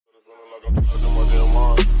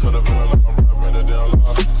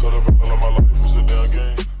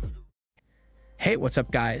what's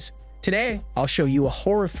up guys? Today, I'll show you a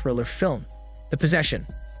horror thriller film, The Possession.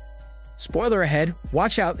 Spoiler ahead,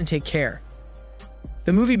 watch out and take care.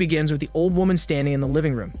 The movie begins with the old woman standing in the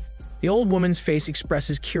living room. The old woman's face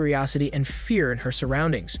expresses curiosity and fear in her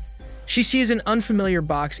surroundings. She sees an unfamiliar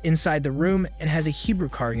box inside the room and has a Hebrew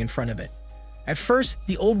carving in front of it. At first,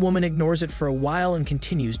 the old woman ignores it for a while and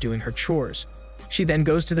continues doing her chores. She then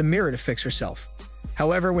goes to the mirror to fix herself.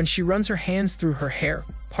 However, when she runs her hands through her hair,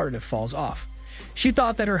 part of it falls off. She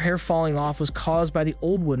thought that her hair falling off was caused by the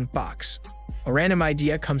old wooden box. A random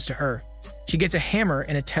idea comes to her. She gets a hammer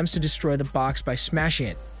and attempts to destroy the box by smashing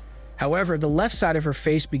it. However, the left side of her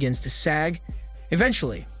face begins to sag.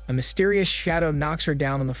 Eventually, a mysterious shadow knocks her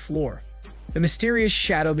down on the floor. The mysterious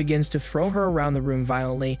shadow begins to throw her around the room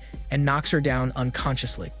violently and knocks her down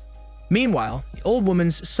unconsciously. Meanwhile, the old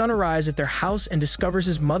woman's son arrives at their house and discovers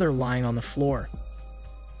his mother lying on the floor.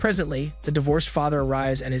 Presently, the divorced father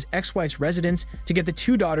arrives at his ex-wife's residence to get the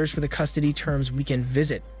two daughters for the custody term's weekend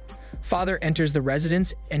visit. Father enters the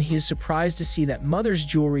residence and he is surprised to see that mother's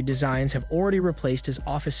jewelry designs have already replaced his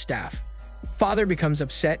office staff. Father becomes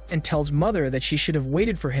upset and tells mother that she should have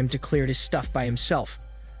waited for him to clear his stuff by himself.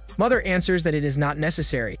 Mother answers that it is not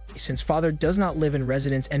necessary, since father does not live in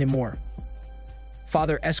residence anymore.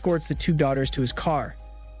 Father escorts the two daughters to his car.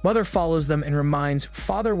 Mother follows them and reminds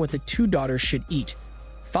father what the two daughters should eat.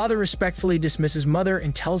 Father respectfully dismisses mother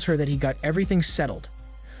and tells her that he got everything settled.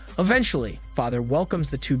 Eventually, father welcomes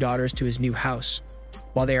the two daughters to his new house.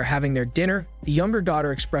 While they are having their dinner, the younger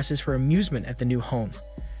daughter expresses her amusement at the new home.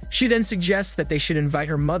 She then suggests that they should invite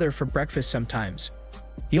her mother for breakfast sometimes.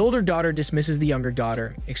 The older daughter dismisses the younger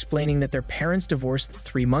daughter, explaining that their parents divorced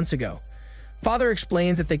 3 months ago. Father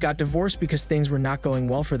explains that they got divorced because things were not going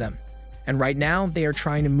well for them, and right now they are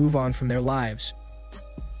trying to move on from their lives.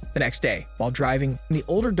 The next day, while driving, the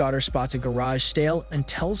older daughter spots a garage sale and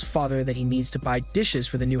tells father that he needs to buy dishes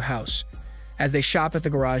for the new house. As they shop at the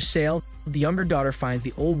garage sale, the younger daughter finds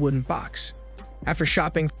the old wooden box. After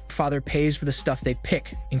shopping, father pays for the stuff they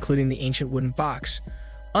pick, including the ancient wooden box.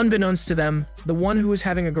 Unbeknownst to them, the one who is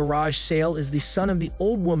having a garage sale is the son of the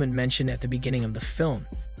old woman mentioned at the beginning of the film.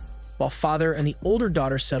 While father and the older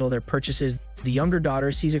daughter settle their purchases, the younger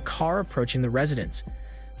daughter sees a car approaching the residence.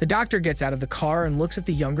 The doctor gets out of the car and looks at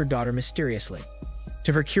the younger daughter mysteriously.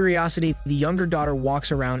 To her curiosity, the younger daughter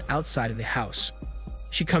walks around outside of the house.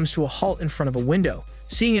 She comes to a halt in front of a window,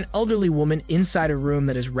 seeing an elderly woman inside a room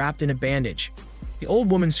that is wrapped in a bandage. The old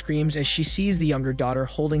woman screams as she sees the younger daughter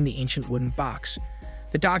holding the ancient wooden box.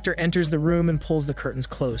 The doctor enters the room and pulls the curtains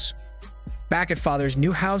close. Back at father's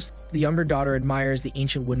new house, the younger daughter admires the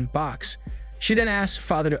ancient wooden box. She then asks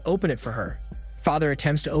father to open it for her. Father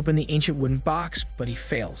attempts to open the ancient wooden box, but he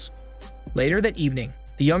fails. Later that evening,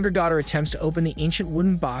 the younger daughter attempts to open the ancient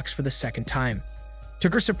wooden box for the second time. To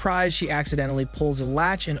her surprise, she accidentally pulls a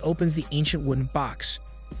latch and opens the ancient wooden box.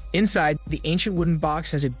 Inside, the ancient wooden box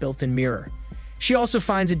has a built-in mirror. She also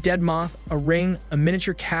finds a dead moth, a ring, a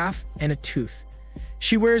miniature calf, and a tooth.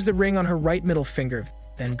 She wears the ring on her right middle finger,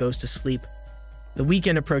 then goes to sleep. The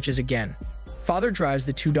weekend approaches again. Father drives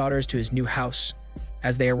the two daughters to his new house.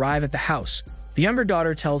 As they arrive at the house, the younger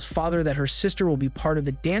daughter tells father that her sister will be part of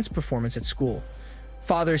the dance performance at school.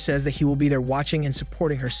 Father says that he will be there watching and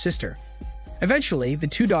supporting her sister. Eventually, the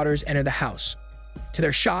two daughters enter the house. To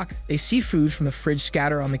their shock, they see food from the fridge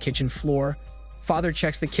scatter on the kitchen floor. Father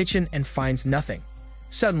checks the kitchen and finds nothing.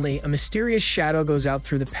 Suddenly, a mysterious shadow goes out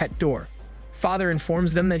through the pet door. Father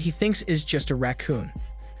informs them that he thinks is just a raccoon.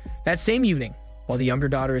 That same evening, while the younger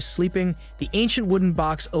daughter is sleeping, the ancient wooden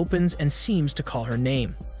box opens and seems to call her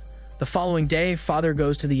name. The following day, father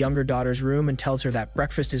goes to the younger daughter's room and tells her that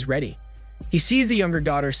breakfast is ready. He sees the younger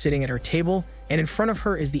daughter sitting at her table, and in front of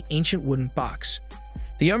her is the ancient wooden box.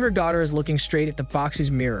 The younger daughter is looking straight at the box's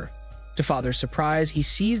mirror. To father's surprise, he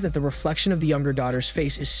sees that the reflection of the younger daughter's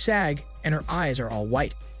face is sag and her eyes are all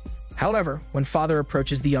white. However, when father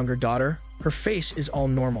approaches the younger daughter, her face is all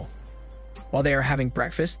normal. While they are having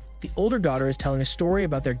breakfast, the older daughter is telling a story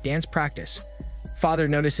about their dance practice. Father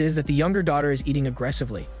notices that the younger daughter is eating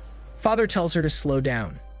aggressively. Father tells her to slow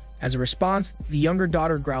down. As a response, the younger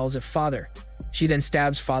daughter growls at father. She then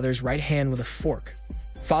stabs father's right hand with a fork.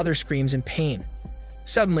 Father screams in pain.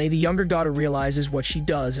 Suddenly, the younger daughter realizes what she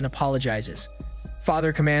does and apologizes.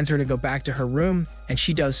 Father commands her to go back to her room, and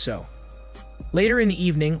she does so. Later in the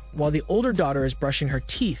evening, while the older daughter is brushing her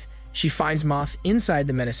teeth, she finds moths inside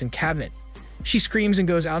the medicine cabinet. She screams and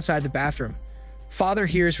goes outside the bathroom. Father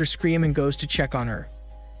hears her scream and goes to check on her.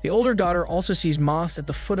 The older daughter also sees moths at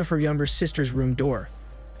the foot of her younger sister's room door.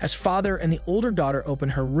 As father and the older daughter open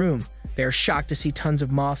her room, they are shocked to see tons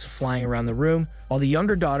of moths flying around the room, while the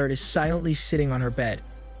younger daughter is silently sitting on her bed.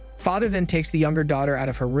 Father then takes the younger daughter out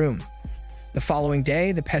of her room. The following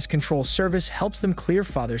day, the pest control service helps them clear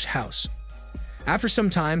Father's house. After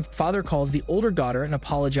some time, Father calls the older daughter and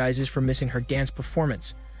apologizes for missing her dance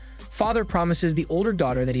performance. Father promises the older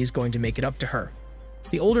daughter that he is going to make it up to her.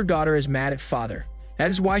 The older daughter is mad at Father.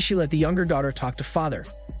 That is why she let the younger daughter talk to Father.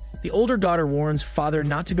 The older daughter warns Father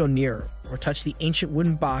not to go near her or touch the ancient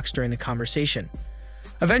wooden box during the conversation.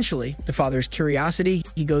 Eventually, to Father's curiosity,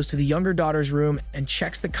 he goes to the younger daughter's room and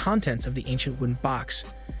checks the contents of the ancient wooden box.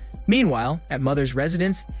 Meanwhile, at Mother's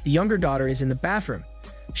residence, the younger daughter is in the bathroom.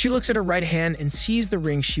 She looks at her right hand and sees the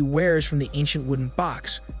ring she wears from the ancient wooden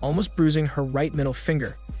box, almost bruising her right middle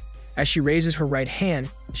finger. As she raises her right hand,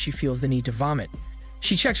 she feels the need to vomit.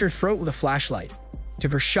 She checks her throat with a flashlight. To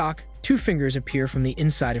her shock, 2 fingers appear from the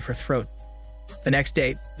inside of her throat. The next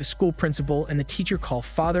day, the school principal and the teacher call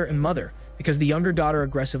Father and Mother because the younger daughter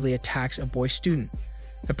aggressively attacks a boy student.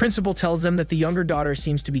 The principal tells them that the younger daughter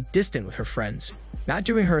seems to be distant with her friends, not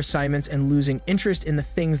doing her assignments and losing interest in the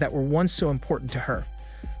things that were once so important to her.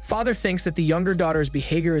 Father thinks that the younger daughter's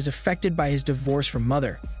behavior is affected by his divorce from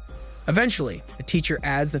Mother. Eventually, the teacher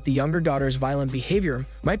adds that the younger daughter's violent behavior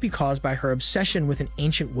might be caused by her obsession with an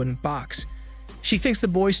ancient wooden box. She thinks the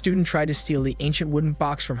boy student tried to steal the ancient wooden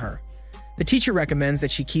box from her. The teacher recommends that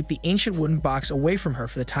she keep the ancient wooden box away from her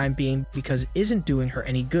for the time being because it isn't doing her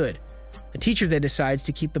any good. The teacher then decides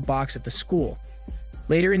to keep the box at the school.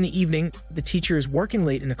 Later in the evening, the teacher is working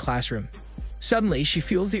late in the classroom. Suddenly, she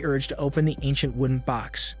feels the urge to open the ancient wooden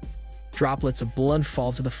box. Droplets of blood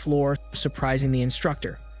fall to the floor, surprising the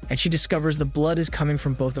instructor, and she discovers the blood is coming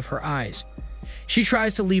from both of her eyes. She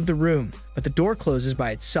tries to leave the room, but the door closes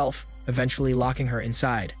by itself, eventually locking her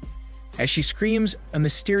inside. As she screams, a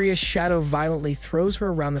mysterious shadow violently throws her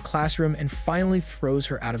around the classroom and finally throws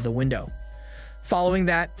her out of the window. Following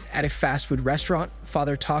that, at a fast food restaurant,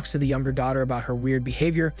 Father talks to the younger daughter about her weird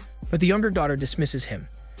behavior, but the younger daughter dismisses him.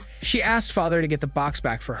 She asks Father to get the box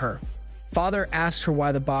back for her. Father asks her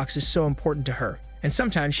why the box is so important to her, and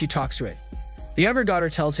sometimes she talks to it. The younger daughter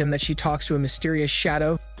tells him that she talks to a mysterious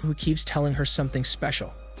shadow who keeps telling her something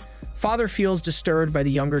special. Father feels disturbed by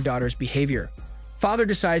the younger daughter's behavior. Father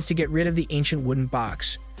decides to get rid of the ancient wooden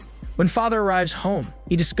box. When Father arrives home,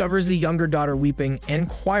 he discovers the younger daughter weeping and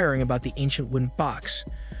inquiring about the ancient wooden box.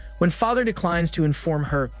 When Father declines to inform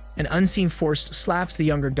her, an unseen force slaps the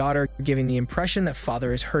younger daughter, giving the impression that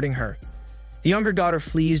Father is hurting her. The younger daughter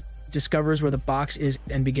flees, discovers where the box is,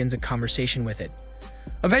 and begins a conversation with it.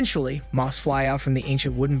 Eventually, moths fly out from the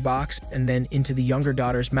ancient wooden box and then into the younger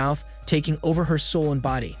daughter's mouth, taking over her soul and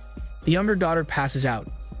body. The younger daughter passes out.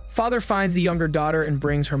 Father finds the younger daughter and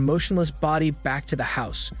brings her motionless body back to the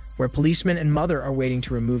house, where policemen and Mother are waiting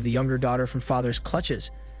to remove the younger daughter from Father's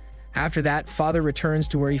clutches. After that, Father returns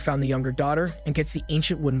to where he found the younger daughter and gets the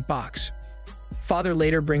ancient wooden box. Father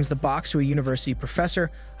later brings the box to a university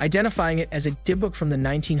professor, identifying it as a dybbuk from the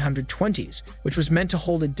 1920s, which was meant to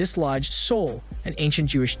hold a dislodged soul, an ancient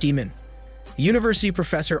Jewish demon. The university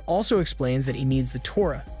professor also explains that he needs the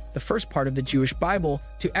Torah, the first part of the Jewish Bible,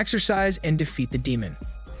 to exorcise and defeat the demon.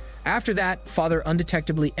 After that, Father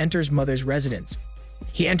undetectably enters Mother's residence.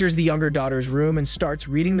 He enters the younger daughter's room and starts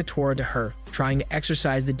reading the Torah to her, trying to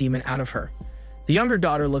exorcise the demon out of her. The younger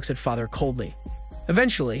daughter looks at Father coldly.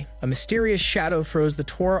 Eventually, a mysterious shadow throws the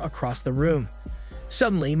Torah across the room.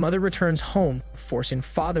 Suddenly, Mother returns home, forcing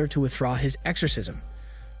Father to withdraw his exorcism.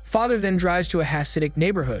 Father then drives to a Hasidic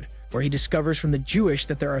neighborhood, where he discovers from the Jewish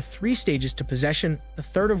that there are 3 stages to possession, the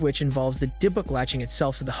third of which involves the dybbuk latching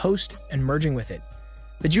itself to the host and merging with it.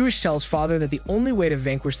 The Jewish tells Father that the only way to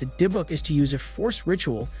vanquish the dybbuk is to use a forced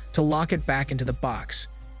ritual to lock it back into the box.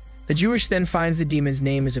 The Jewish then finds the demon's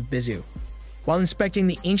name is Abizu. While inspecting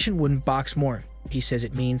the ancient wooden box more, he says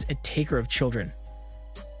it means a taker of children.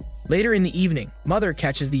 Later in the evening, Mother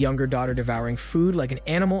catches the younger daughter devouring food like an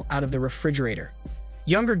animal out of the refrigerator.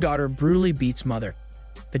 Younger daughter brutally beats Mother.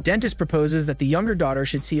 The dentist proposes that the younger daughter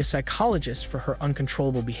should see a psychologist for her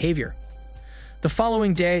uncontrollable behavior. The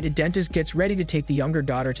following day, the dentist gets ready to take the younger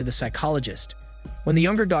daughter to the psychologist. When the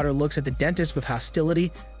younger daughter looks at the dentist with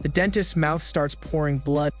hostility, the dentist's mouth starts pouring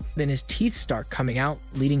blood and his teeth start coming out,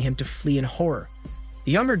 leading him to flee in horror.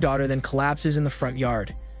 The younger daughter then collapses in the front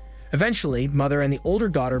yard. Eventually, Mother and the older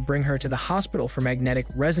daughter bring her to the hospital for magnetic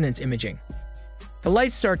resonance imaging. The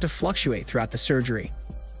lights start to fluctuate throughout the surgery.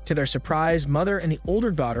 To their surprise, Mother and the older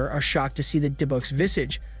daughter are shocked to see the dybbuk's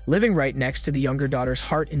visage living right next to the younger daughter's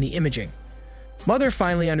heart in the imaging. Mother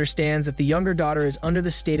finally understands that the younger daughter is under the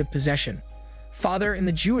state of possession. Father and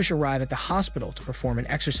the Jewish arrive at the hospital to perform an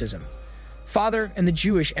exorcism. Father and the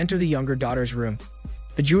Jewish enter the younger daughter's room.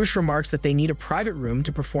 The Jewish remarks that they need a private room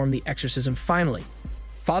to perform the exorcism finally.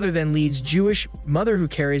 Father then leads Jewish mother, who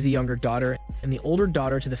carries the younger daughter and the older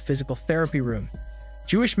daughter, to the physical therapy room.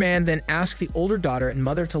 Jewish man then asks the older daughter and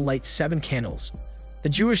mother to light 7 candles. The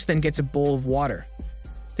Jewish then gets a bowl of water.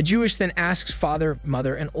 The Jewish then asks father,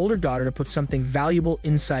 mother, and older daughter to put something valuable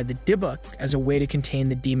inside the dybbuk as a way to contain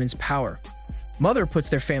the demon's power. Mother puts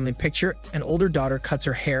their family picture, and older daughter cuts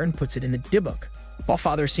her hair and puts it in the dybbuk, while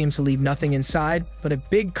father seems to leave nothing inside but a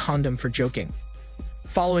big condom for joking.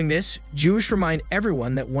 Following this, Jewish remind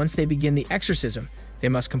everyone that once they begin the exorcism, they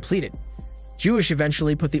must complete it. Jewish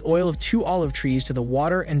eventually put the oil of 2 olive trees to the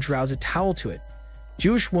water and draws a towel to it.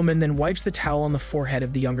 Jewish woman then wipes the towel on the forehead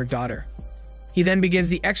of the younger daughter. He then begins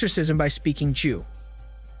the exorcism by speaking Jew.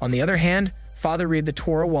 On the other hand, father read the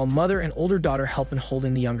Torah while mother and older daughter help in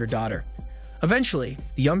holding the younger daughter. Eventually,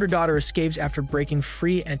 the younger daughter escapes after breaking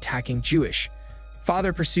free and attacking Jewish.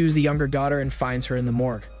 Father pursues the younger daughter and finds her in the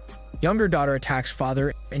morgue. Younger daughter attacks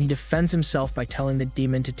father, and he defends himself by telling the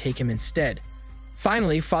demon to take him instead.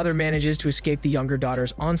 Finally, father manages to escape the younger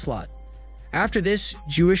daughter's onslaught. After this,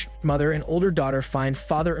 Jewish mother and older daughter find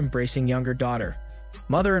father embracing younger daughter.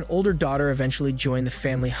 Mother and older daughter eventually join the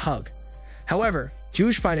family hug. However,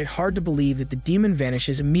 Jewish find it hard to believe that the demon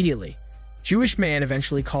vanishes immediately. Jewish man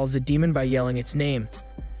eventually calls the demon by yelling its name.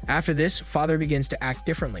 After this, father begins to act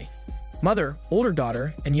differently. Mother, older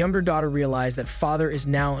daughter, and younger daughter realize that father is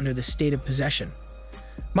now under the state of possession.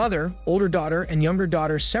 Mother, older daughter, and younger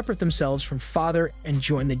daughter separate themselves from father and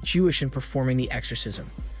join the Jewish in performing the exorcism.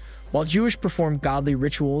 While Jewish perform godly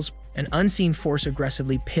rituals, an unseen force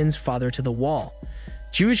aggressively pins father to the wall.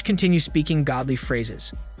 Jewish continue speaking godly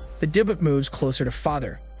phrases. The dybbuk moves closer to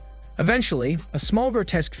father. Eventually, a small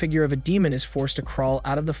grotesque figure of a demon is forced to crawl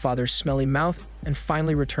out of the father's smelly mouth and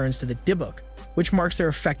finally returns to the dybbuk, which marks their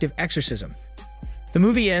effective exorcism. The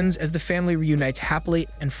movie ends as the family reunites happily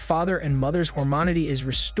and father and mother's harmony is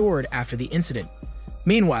restored after the incident.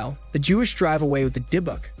 Meanwhile, the Jewish drive away with the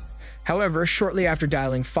dybbuk. However, shortly after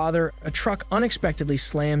dialing father, a truck unexpectedly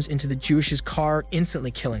slams into the Jewish's car,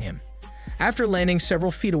 instantly killing him. After landing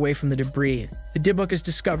several feet away from the debris, the dybbuk is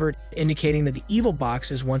discovered, indicating that the evil box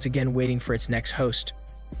is once again waiting for its next host.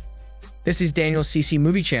 This is Daniel CC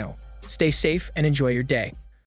Movie Channel. Stay safe and enjoy your day.